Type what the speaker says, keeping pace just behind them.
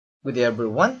Good day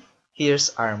everyone,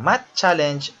 here's our math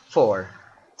challenge for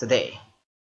today.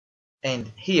 And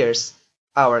here's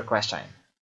our question.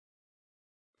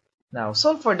 Now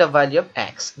solve for the value of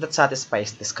x that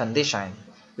satisfies this condition.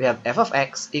 We have f of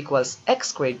x equals x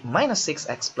squared minus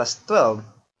 6x plus 12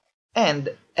 and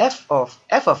f of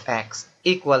x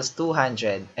equals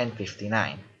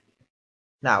 259.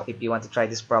 Now if you want to try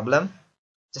this problem,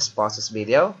 just pause this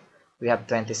video. We have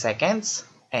 20 seconds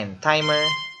and timer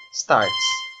starts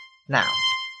now.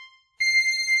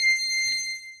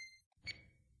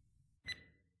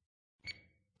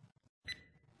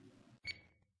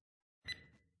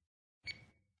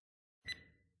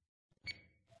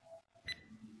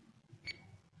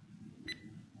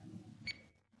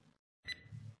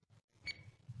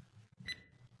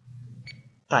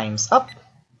 Time's up.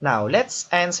 Now let's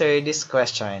answer this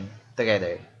question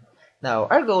together. Now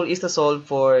our goal is to solve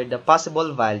for the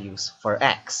possible values for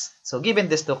x. So given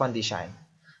these two conditions,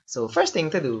 so first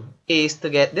thing to do is to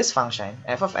get this function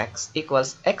f of x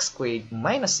equals x squared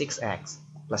minus 6x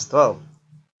plus 12.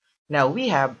 Now we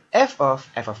have f of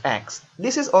x.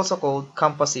 This is also called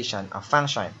composition of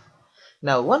function.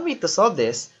 Now one way to solve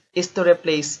this is to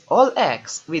replace all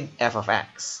x with f of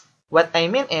x. What I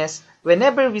mean is,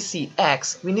 whenever we see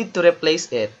x, we need to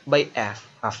replace it by f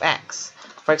of x.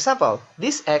 For example,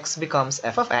 this x becomes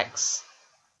f of x,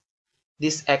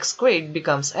 this x squared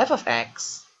becomes f of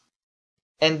x,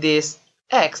 and this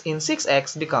x in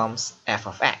 6x becomes f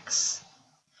of x.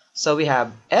 So we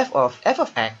have f of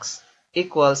x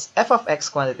equals f of x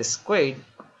quantity squared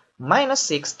minus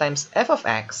 6 times f of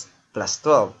x plus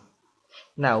 12.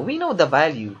 Now we know the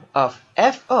value of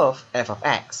f of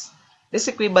x. This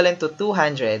is equivalent to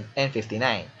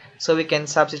 259. So we can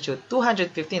substitute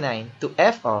 259 to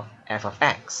f of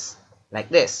x, like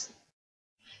this.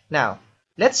 Now,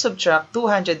 let's subtract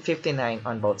 259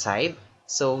 on both sides.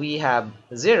 So we have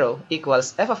 0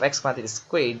 equals f of x quantity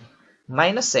squared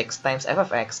minus 6 times f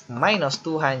of x minus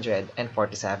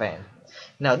 247.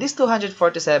 Now, this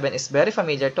 247 is very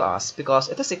familiar to us because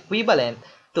it is equivalent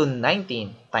to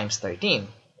 19 times 13.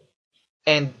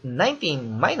 And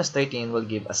 19 minus 13 will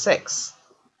give us 6.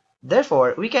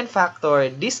 Therefore, we can factor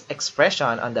this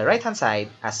expression on the right-hand side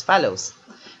as follows.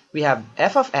 We have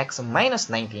f of x minus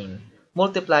 19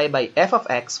 multiplied by f of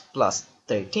x plus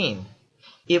 13.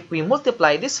 If we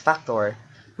multiply this factor,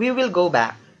 we will go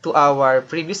back to our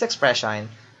previous expression,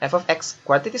 f of x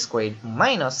quantity squared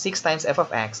minus 6 times f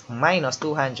of x minus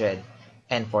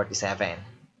 247.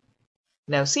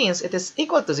 Now, since it is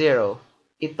equal to 0,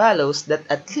 it follows that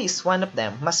at least one of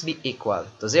them must be equal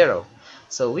to 0.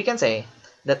 So we can say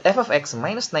that f of x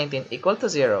minus 19 equal to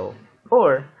 0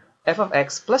 or f of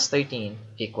x plus 13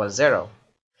 equals 0.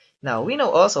 Now we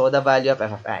know also the value of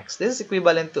f of x. This is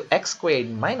equivalent to x squared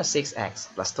minus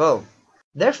 6x plus 12.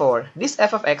 Therefore, this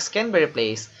f of x can be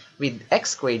replaced with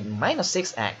x squared minus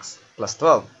 6x plus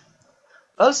 12.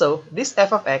 Also, this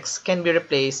f of x can be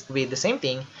replaced with the same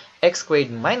thing, x squared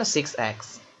minus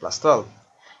 6x plus 12.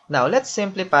 Now, let's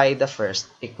simplify the first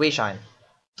equation.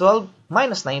 12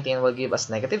 minus 19 will give us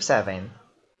negative 7.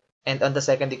 And on the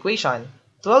second equation,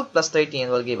 12 plus 13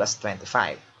 will give us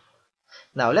 25.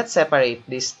 Now, let's separate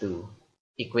these two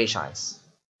equations.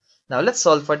 Now, let's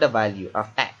solve for the value of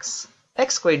x.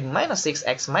 X squared minus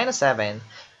 6x minus 7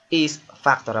 is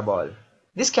factorable.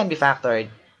 This can be factored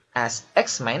as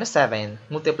x minus 7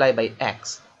 multiplied by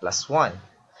x plus 1.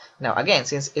 Now, again,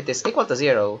 since it is equal to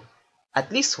 0,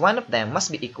 at least one of them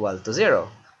must be equal to 0.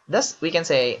 Thus, we can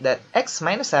say that x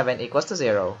minus 7 equals to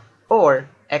 0 or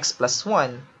x plus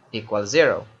 1 equals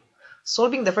 0.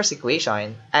 Solving the first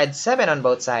equation, add 7 on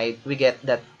both sides, we get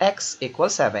that x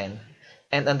equals 7.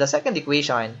 And on the second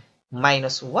equation,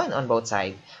 minus 1 on both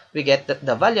sides, we get that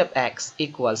the value of x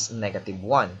equals negative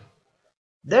 1.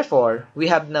 Therefore, we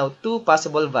have now two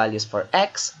possible values for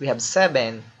x. We have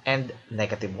 7 and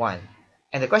negative 1.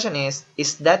 And the question is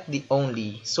that the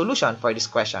only solution for this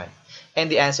question?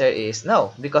 And the answer is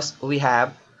no, because we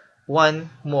have one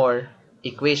more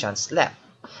equations left.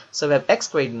 So we have x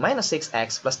squared minus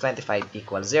 6x plus 25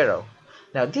 equals 0.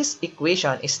 Now this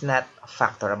equation is not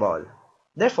factorable.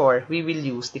 Therefore, we will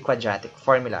use the quadratic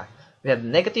formula. We have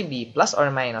negative b plus or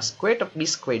minus square root of b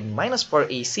squared minus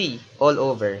 4ac all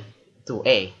over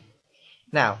 2a.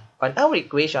 Now, on our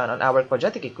equation, on our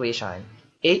quadratic equation,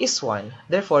 a is 1,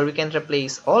 therefore we can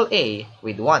replace all a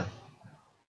with 1.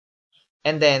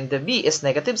 And then the b is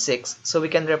negative 6, so we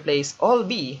can replace all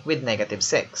b with negative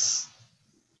 6.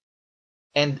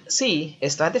 And c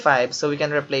is 25, so we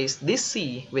can replace this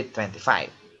c with 25.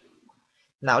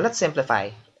 Now let's simplify.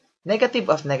 Negative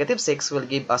of negative 6 will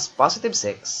give us positive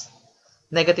 6.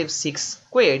 Negative 6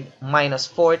 squared minus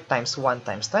 4 times 1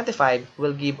 times 25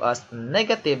 will give us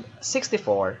negative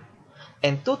 64,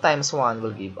 and 2 times 1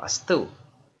 will give us 2.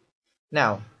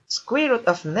 Now, square root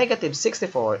of negative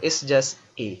 64 is just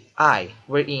a I,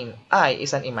 wherein I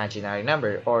is an imaginary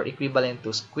number or equivalent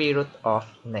to square root of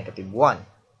negative 1.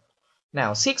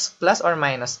 Now, 6 plus or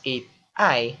minus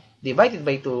 8i divided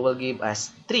by 2 will give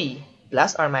us 3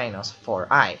 plus or minus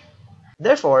 4i.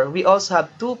 Therefore, we also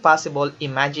have two possible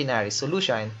imaginary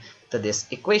solutions to this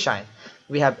equation.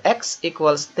 We have x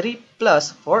equals 3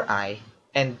 plus 4i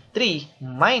and 3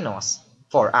 minus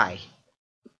 4i.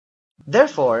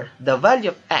 Therefore, the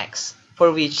value of x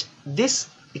for which this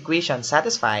equation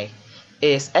satisfies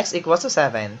is x equals to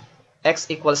 7, x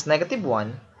equals negative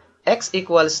 1, x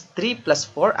equals 3 plus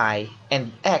 4i,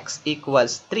 and x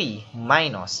equals 3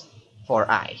 minus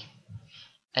 4i.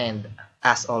 And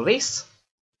as always,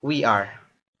 we are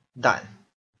done.